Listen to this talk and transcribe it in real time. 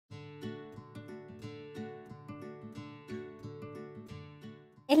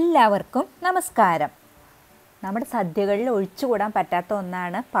എല്ലാവർക്കും നമസ്കാരം. നമ്മുടെ സദ്യകളിൽ ഒഴിച്ചുകൂടാൻ പറ്റാത്ത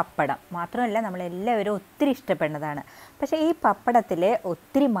ഒന്നാണ് പപ്പടം. മാത്രമല്ല നമ്മളെല്ലാവരും ഒത്തിരി ഇഷ്ടപ്പെടുന്നതാണ്. പക്ഷേ ഈ പപ്പടത്തിൽ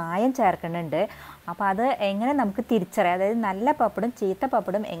ഒത്തിരി മായം ചേർക്കുന്നുണ്ട്. അപ്പോൾ അത് എങ്ങനെ നമുക്ക് തിരിച്ചറിയാം, അതായത് നല്ല പപ്പടും ചീത്ത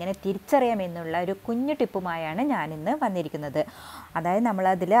പപ്പടും എങ്ങനെ തിരിച്ചറിയാം എന്നുള്ള ഒരു കുഞ്ഞു ടിപ്പുമായാണ് ഞാനിന്ന് വന്നിരിക്കുന്നത്. അതായത്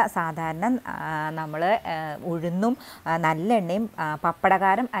നമ്മളതിൽ സാധാരണ നമ്മൾ ഉഴുന്നും നല്ലെണ്ണയും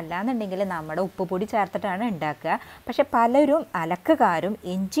പപ്പടകാരം അല്ലാന്നുണ്ടെങ്കിൽ നമ്മുടെ ഉപ്പുപൊടി ചേർത്തിട്ടാണ് ഉണ്ടാക്കുക. പക്ഷേ പലരും അലക്കുകാരും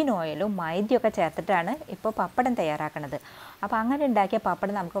എഞ്ചിൻ ഓയിലും മൈദയൊക്കെ ചേർത്തിട്ടാണ് ഇപ്പോൾ പപ്പടം തയ്യാറാക്കുന്നത്. അപ്പോൾ അങ്ങനെ ഉണ്ടാക്കിയ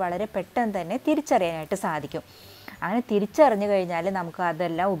പപ്പടം നമുക്ക് വളരെ പെട്ടെന്ന് തന്നെ തിരിച്ചറിയാനായിട്ട് സാധിക്കും. അങ്ങനെ തിരിച്ചറിഞ്ഞു കഴിഞ്ഞാൽ നമുക്ക്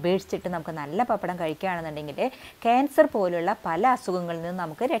അതെല്ലാം ഉപേക്ഷിച്ചിട്ട് നമുക്ക് നല്ല പപ്പടം കഴിക്കുകയാണെന്നുണ്ടെങ്കിൽ ക്യാൻസർ പോലുള്ള പല അസുഖങ്ങളിൽ നിന്ന്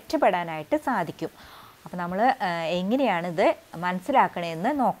നമുക്ക് രക്ഷപ്പെടാനായിട്ട് സാധിക്കും. അപ്പോൾ നമ്മൾ എങ്ങനെയാണിത്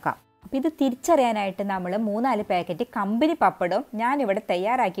മനസ്സിലാക്കണമെന്ന് നോക്കാം. അപ്പോൾ ഇത് തിരിച്ചറിയാനായിട്ട് നമ്മൾ 3-4 പാക്കറ്റ് കമ്പനി പപ്പടവും ഞാനിവിടെ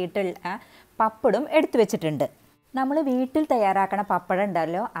തയ്യാറാക്കിയിട്ടുള്ള പപ്പടവും എടുത്തു വെച്ചിട്ടുണ്ട്. നമ്മൾ വീട്ടിൽ തയ്യാറാക്കണ പപ്പടം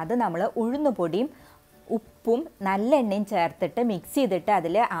ഉണ്ടല്ലോ, അത് നമ്മൾ ഉഴുന്നുപൊടിയും ഉപ്പും നല്ലെണ്ണയും ചേർത്തിട്ട് മിക്സ് ചെയ്തിട്ട്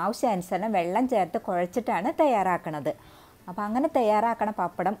അതിൽ ആവശ്യാനുസരണം വെള്ളം ചേർത്ത് കുഴച്ചിട്ടാണ് തയ്യാറാക്കുന്നത്. അപ്പോൾ അങ്ങനെ തയ്യാറാക്കണ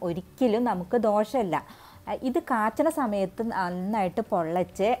പപ്പടം ഒരിക്കലും നമുക്ക് ദോഷമില്ല. ഇത് കാച്ചണ സമയത്ത് നന്നായിട്ട്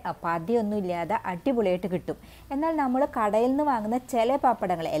പൊള്ളച്ച് പതിയൊന്നുമില്ലാതെ അടിപൊളിയായിട്ട് കിട്ടും. എന്നാൽ നമ്മൾ കടയിൽ നിന്ന് വാങ്ങുന്ന ചില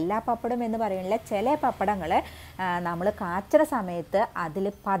പപ്പടങ്ങൾ, എല്ലാ പപ്പടം എന്ന് പറയുന്നില്ല, ചില പപ്പടങ്ങൾ നമ്മൾ കാച്ചണ സമയത്ത് അതിൽ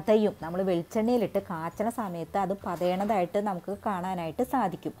പതയും. നമ്മൾ വെളിച്ചെണ്ണയിലിട്ട് കാച്ചണ സമയത്ത് അത് പതയണതായിട്ട് നമുക്ക് കാണാനായിട്ട്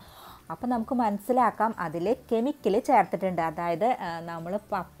സാധിക്കും. അപ്പോൾ നമുക്ക് മനസ്സിലാക്കാം അതിൽ കെമിക്കൽ ചേർത്തിട്ടുണ്ട്. അതായത് നമ്മൾ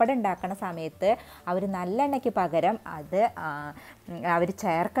പപ്പടം ഉണ്ടാക്കുന്ന സമയത്ത് അവർ നല്ലെണ്ണയ്ക്ക് പകരം അവർ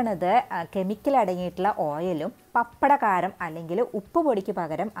ചേർക്കണത് കെമിക്കൽ അടങ്ങിയിട്ടുള്ള ഓയിലും പപ്പടകാരം അല്ലെങ്കിൽ ഉപ്പ് പൊടിക്ക്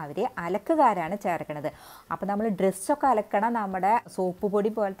പകരം അവർ അലക്കുകാരാണ് ചേർക്കുന്നത്. അപ്പോൾ നമ്മൾ ഡ്രസ്സൊക്കെ അലക്കണ നമ്മുടെ സോപ്പ്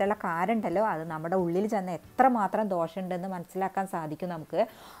പൊടി പോലത്തെയുള്ള കാരുണ്ടല്ലോ, അത് നമ്മുടെ ഉള്ളിൽ ചെന്ന് എത്രമാത്രം ദോഷമുണ്ടെന്ന് മനസ്സിലാക്കാൻ സാധിക്കും നമുക്ക്.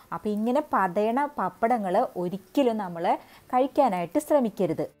 അപ്പോൾ ഇങ്ങനെ പതയണ പപ്പടങ്ങൾ ഒരിക്കലും നമ്മൾ കഴിക്കാനായിട്ട്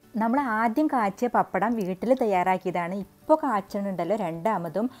ശ്രമിക്കരുത്. നമ്മൾ ആദ്യം കാച്ചിയ പപ്പടം വീട്ടിൽ തയ്യാറാക്കിയതാണ്. ഇപ്പോൾ കാച്ചണുണ്ടല്ലോ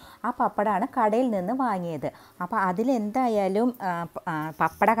രണ്ടാമതും ആ പപ്പടമാണ് കടയിൽ നിന്ന് വാങ്ങിയത്. അപ്പോൾ അതിലെന്തായാലും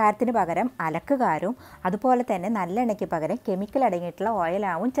പപ്പടകാരത്തിന് പകരം അലക്കുകാരും അതുപോലെ തന്നെ നല്ലെണ്ണയ്ക്ക് പകരം കെമിക്കൽ അടങ്ങിയിട്ടുള്ള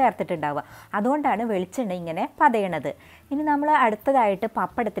ഓയിലാവും ചേർത്തിട്ടുണ്ടാവുക. അതുകൊണ്ടാണ് വെളിച്ചെണ്ണ ഇങ്ങനെ പതയണത്. ഇനി നമ്മൾ അടുത്തതായിട്ട്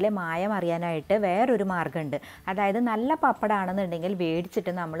പപ്പടത്തിലെ മായം അറിയാനായിട്ട് വേറൊരു മാർഗ്ഗമുണ്ട്. അതായത് നല്ല പപ്പടമാണെന്നുണ്ടെങ്കിൽ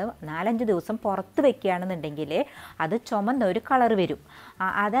മേടിച്ചിട്ട് നമ്മൾ 4-5 ദിവസം പുറത്ത് വെക്കുകയാണെന്നുണ്ടെങ്കിൽ അത് ചുമന്ന ഒരു കളർ വരും.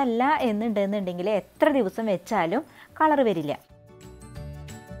 അതല്ല എന്നുണ്ടെന്നുണ്ടെങ്കിൽ എത്ര ദിവസം വെച്ചാലും കളർ വരില്ല.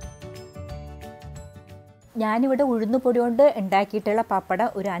 ഞാനിവിടെ ഉഴുന്നുപൊടി കൊണ്ട് ഉണ്ടാക്കിയിട്ടുള്ള പപ്പടം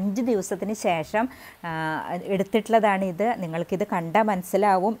ഒരു 5 ദിവസത്തിന് ശേഷം എടുത്തിട്ടുള്ളതാണ് ഇത്. നിങ്ങൾക്കിത് കണ്ടാൽ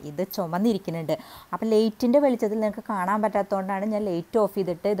മനസ്സിലാവും, ഇത് ചുമന്നിരിക്കുന്നുണ്ട്. അപ്പോൾ ലൈറ്റിൻ്റെ വെളിച്ചത്തിൽ നിങ്ങൾക്ക് കാണാൻ പറ്റാത്തതുകൊണ്ടാണ് ഞാൻ ലൈറ്റ് ഓഫ്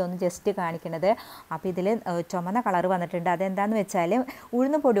ചെയ്തിട്ട് ഇതൊന്ന് ജസ്റ്റ് കാണിക്കുന്നത്. അപ്പോൾ ഇതിൽ ചുമന്ന കളർ വന്നിട്ടുണ്ട്. അതെന്താണെന്ന് വെച്ചാൽ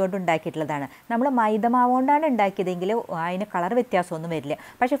ഉഴുന്നുപൊടി കൊണ്ട് ഉണ്ടാക്കിയിട്ടുള്ളതാണ്. നമ്മൾ മൈദമാവ് കൊണ്ടാണ് ഉണ്ടാക്കിയതെങ്കിൽ അതിന് കളർ വ്യത്യാസമൊന്നും വരില്ല.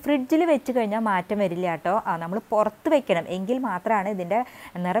 പക്ഷേ ഫ്രിഡ്ജിൽ വെച്ച് കഴിഞ്ഞാൽ മാറ്റം വരില്ല കേട്ടോ. നമ്മൾ പുറത്ത് വെക്കണം, എങ്കിൽ മാത്രമാണ് ഇതിൻ്റെ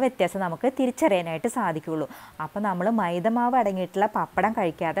നിറവ്യത്യാസം നമുക്ക് തിരിച്ചറിയാനായിട്ട് സാധിക്കുകയുള്ളൂ. അപ്പോൾ നമ്മൾ മൈദമാവ് അടങ്ങിയിട്ടുള്ള പപ്പടം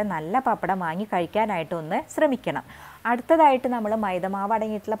കഴിക്കാതെ നല്ല പപ്പടം വാങ്ങി കഴിക്കാനായിട്ട് ഒന്ന് ശ്രമിക്കണം. അടുത്തതായിട്ട് നമ്മൾ മൈദമാവ്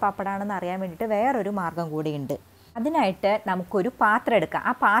അടങ്ങിയിട്ടുള്ള പപ്പടമാണെന്ന് അറിയാൻ വേണ്ടിയിട്ട് വേറൊരു മാർഗ്ഗം കൂടിയുണ്ട്. അതിനായിട്ട് നമുക്കൊരു പാത്രം എടുക്കാം.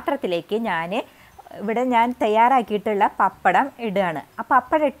 ആ പാത്രത്തിലേക്ക് ഞാൻ തയ്യാറാക്കിയിട്ടുള്ള പപ്പടം ഇടുകയാണ്. ആ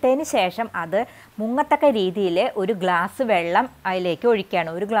പപ്പടം ഇട്ടതിന് ശേഷം അത് മുങ്ങത്തക്ക രീതിയിൽ ഒരു ഗ്ലാസ് വെള്ളം അതിലേക്ക് ഒഴിക്കുകയാണ്.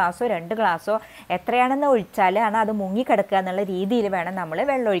 1 ഗ്ലാസോ 2 ഗ്ലാസോ എത്രയാണെന്ന് ഒഴിച്ചാൽ അത് മുങ്ങിക്കിടക്കുക എന്നുള്ള രീതിയിൽ വേണം നമ്മൾ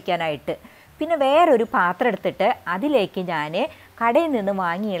വെള്ളം ഒഴിക്കാനായിട്ട്. പിന്നെ വേറൊരു പാത്രം എടുത്തിട്ട് അതിലേക്ക് ഞാൻ കടയിൽ നിന്ന്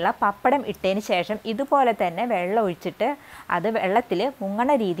വാങ്ങിയുള്ള പപ്പടം ഇട്ടതിന് ശേഷം ഇതുപോലെ തന്നെ വെള്ളം ഒഴിച്ചിട്ട് അത് വെള്ളത്തിൽ മുങ്ങണ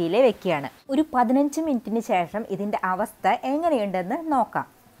രീതിയിൽ വെക്കുകയാണ്. ഒരു 15 മിനിറ്റിന് ശേഷം ഇതിൻ്റെ അവസ്ഥ എങ്ങനെയുണ്ടെന്ന് നോക്കാം.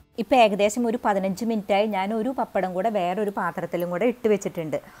 ഇപ്പോൾ ഏകദേശം ഒരു 15 മിനിറ്റായി. ഞാൻ ഒരു പപ്പടം കൂടെ വേറൊരു പാത്രത്തിലും കൂടെ ഇട്ട്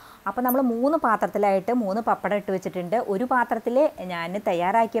വെച്ചിട്ടുണ്ട്. അപ്പോൾ നമ്മൾ 3 പാത്രത്തിലായിട്ട് 3 പപ്പടം ഇട്ട് വെച്ചിട്ടുണ്ട്. ഒരു പാത്രത്തിൽ ഞാൻ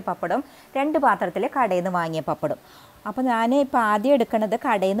തയ്യാറാക്കിയ പപ്പടം, 2 പാത്രത്തിൽ കടയിൽ നിന്ന് വാങ്ങിയ പപ്പടം. അപ്പോൾ ഞാൻ ഇപ്പോൾ ആദ്യം എടുക്കുന്നത്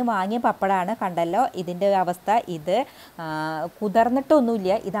കടയിൽ നിന്ന് വാങ്ങിയ പപ്പടമാണ്. കണ്ടല്ലോ ഇതിൻ്റെ അവസ്ഥ. ഇത്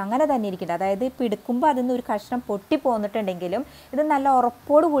കുതിർന്നിട്ടൊന്നുമില്ല, ഇതങ്ങനെ തന്നെ ഇരിക്കുന്നത്. അതായത് ഇപ്പോൾ എടുക്കുമ്പോൾ അതിൽ നിന്ന് ഒരു കഷ്ണം പൊട്ടി പോന്നിട്ടുണ്ടെങ്കിലും ഇത് നല്ല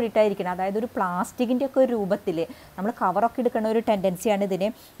ഉറപ്പോട് കൂടിയിട്ടായിരിക്കണം. അതായത് ഒരു പ്ലാസ്റ്റിക്കിൻ്റെ ഒക്കെ ഒരു രൂപത്തിൽ നമ്മൾ കവറൊക്കെ എടുക്കുന്ന ഒരു ടെൻഡൻസിയാണ് ഇതിന്.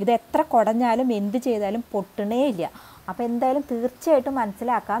 ഇത് എത്ര കുടഞ്ഞാലും എന്ത് ചെയ്താലും പൊട്ടണേ ഇല്ല. അപ്പോൾ എന്തായാലും തീർച്ചയായിട്ടും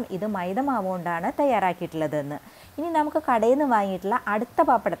മനസ്സിലാക്കാം ഇത് മൈദമാവ് കൊണ്ടാണ് തയ്യാറാക്കിയിട്ടുള്ളതെന്ന്. ഇനി നമുക്ക് കടയിൽ നിന്ന് വാങ്ങിയിട്ടുള്ള അടുത്ത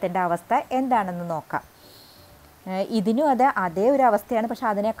പപ്പടത്തിൻ്റെ അവസ്ഥ എന്താണെന്ന് നോക്കാം. ഇതിനും അതേ ഒരു അവസ്ഥയാണ്. പക്ഷേ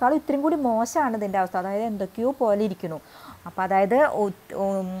അതിനേക്കാളും ഇത്രയും കൂടി മോശമാണ് ഇതിൻ്റെ അവസ്ഥ. അതായത് എന്തൊക്കെയോ പോലെ ഇരിക്കുന്നു. അപ്പോൾ അതായത്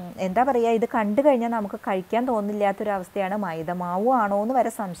എന്താ പറയുക, ഇത് കണ്ടു കഴിഞ്ഞാൽ നമുക്ക് കഴിക്കാൻ തോന്നില്ലാത്തൊരവസ്ഥയാണ്. മൈദമാവും ആണോ എന്ന്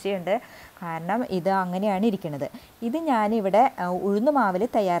വരെ സംശയമുണ്ട്. കാരണം ഇത് അങ്ങനെയാണ് ഇരിക്കുന്നത്. ഇത് ഞാനിവിടെ ഉഴുന്നുമാവിൽ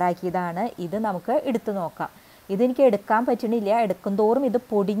തയ്യാറാക്കിയതാണ്. ഇത് നമുക്ക് എടുത്തു നോക്കാം. ഇതെനിക്ക് എടുക്കാൻ പറ്റണില്ല, എടുക്കും തോറും ഇത്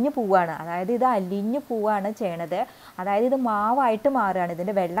പൊടിഞ്ഞു പോവുകയാണ്, അതായത് ഇത് അലിഞ്ഞു പോവുകയാണ് ചെയ്യണത്. അതായത് ഇത് മാവായിട്ട് മാറുകയാണ്.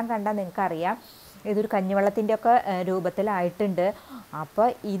 ഇതിൻ്റെ വെള്ളം കണ്ടാൽ നിങ്ങൾക്കറിയാം ഇതൊരു കഞ്ഞിവെള്ളത്തിൻ്റെ ഒക്കെ രൂപത്തിലായിട്ടുണ്ട്. അപ്പോൾ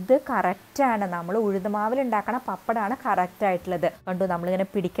ഇത് കറക്റ്റാണ്, നമ്മൾ ഉഴുന്നുമാവിൽ ഉണ്ടാക്കണ പപ്പടമാണ് കറക്റ്റായിട്ടുള്ളത്. കണ്ടു, നമ്മളിങ്ങനെ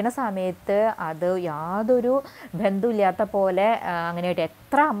പിടിക്കണ സമയത്ത് അത് യാതൊരു ബന്ധമില്ലാത്ത പോലെ അങ്ങനെയായിട്ട്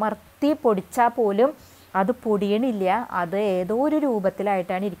എത്ര അമർത്തി പൊടിച്ചാൽ പോലും അത് പൊടിയണില്ല, അത് ഏതോ ഒരു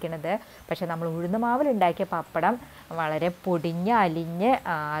രൂപത്തിലായിട്ടാണ് ഇരിക്കുന്നത്. പക്ഷേ നമ്മൾ ഉഴുന്നുമാവിൽ ഉണ്ടാക്കിയ പപ്പടം വളരെ പൊടിഞ്ഞ് അലിഞ്ഞ്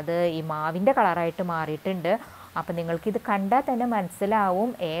അത് ഈ മാവിൻ്റെ കളറായിട്ട് മാറിയിട്ടുണ്ട്. അപ്പോൾ നിങ്ങൾക്കിത് കണ്ടാൽ തന്നെ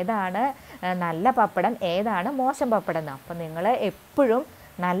മനസ്സിലാവും ഏതാണ് നല്ല പപ്പടം ഏതാണ് മോശം പപ്പടം എന്ന്. അപ്പോൾ നിങ്ങൾ എപ്പോഴും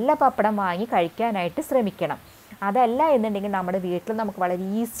നല്ല പപ്പടം വാങ്ങി കഴിക്കാനായിട്ട് ശ്രമിക്കണം. അതല്ല എന്നുണ്ടെങ്കിൽ നമ്മുടെ വീട്ടിൽ നമുക്ക് വളരെ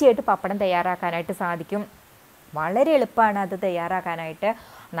ഈസി ആയിട്ട് പപ്പടം തയ്യാറാക്കാനായിട്ട് സാധിക്കും. വളരെ എളുപ്പമാണ് അത് തയ്യാറാക്കാനായിട്ട്.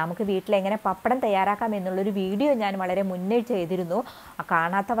 നമുക്ക് വീട്ടിൽ എങ്ങനെ പപ്പടം തയ്യാറാക്കാം എന്നുള്ളൊരു വീഡിയോ ഞാൻ വളരെ മുന്നേ ചെയ്തിരുന്നു.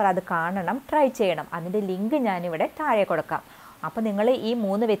 കാണാത്തവർ അത് കാണണം, ട്രൈ ചെയ്യണം. അതിൻ്റെ ലിങ്ക് ഞാനിവിടെ താഴെ കൊടുക്കാം. അപ്പോൾ നിങ്ങൾ ഈ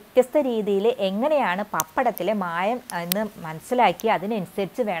 3 വ്യത്യസ്ത രീതിയിൽ എങ്ങനെയാണ് പപ്പടത്തിലെ മായം എന്ന് മനസ്സിലാക്കി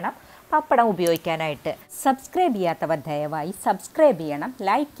അതിനനുസരിച്ച് വേണം പപ്പടം ഉപയോഗിക്കാനായിട്ട്. സബ്സ്ക്രൈബ് ചെയ്യാത്തവർ ദയവായി സബ്സ്ക്രൈബ് ചെയ്യണം,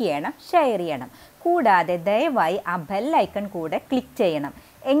 ലൈക്ക് ചെയ്യണം, ഷെയർ ചെയ്യണം. കൂടാതെ ദയവായി ആ ബെല്ലൈക്കൺ കൂടെ ക്ലിക്ക് ചെയ്യണം.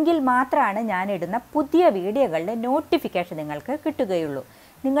 എങ്കിൽ മാത്രമാണ് ഞാനിടുന്ന പുതിയ വീഡിയോകളുടെ നോട്ടിഫിക്കേഷൻ നിങ്ങൾക്ക് കിട്ടുകയുള്ളൂ.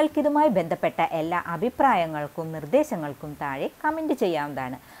 നിങ്ങൾക്കിതുമായി ബന്ധപ്പെട്ട എല്ലാ അഭിപ്രായങ്ങൾക്കും നിർദ്ദേശങ്ങൾക്കും താഴെ കമൻറ്റ്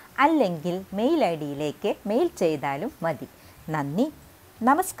ചെയ്യാവുന്നതാണ്. അല്ലെങ്കിൽ മെയിൽ ID യിലേക്ക് മെയിൽ ചെയ്താലും മതി. നന്ദി,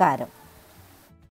 നമസ്കാരം.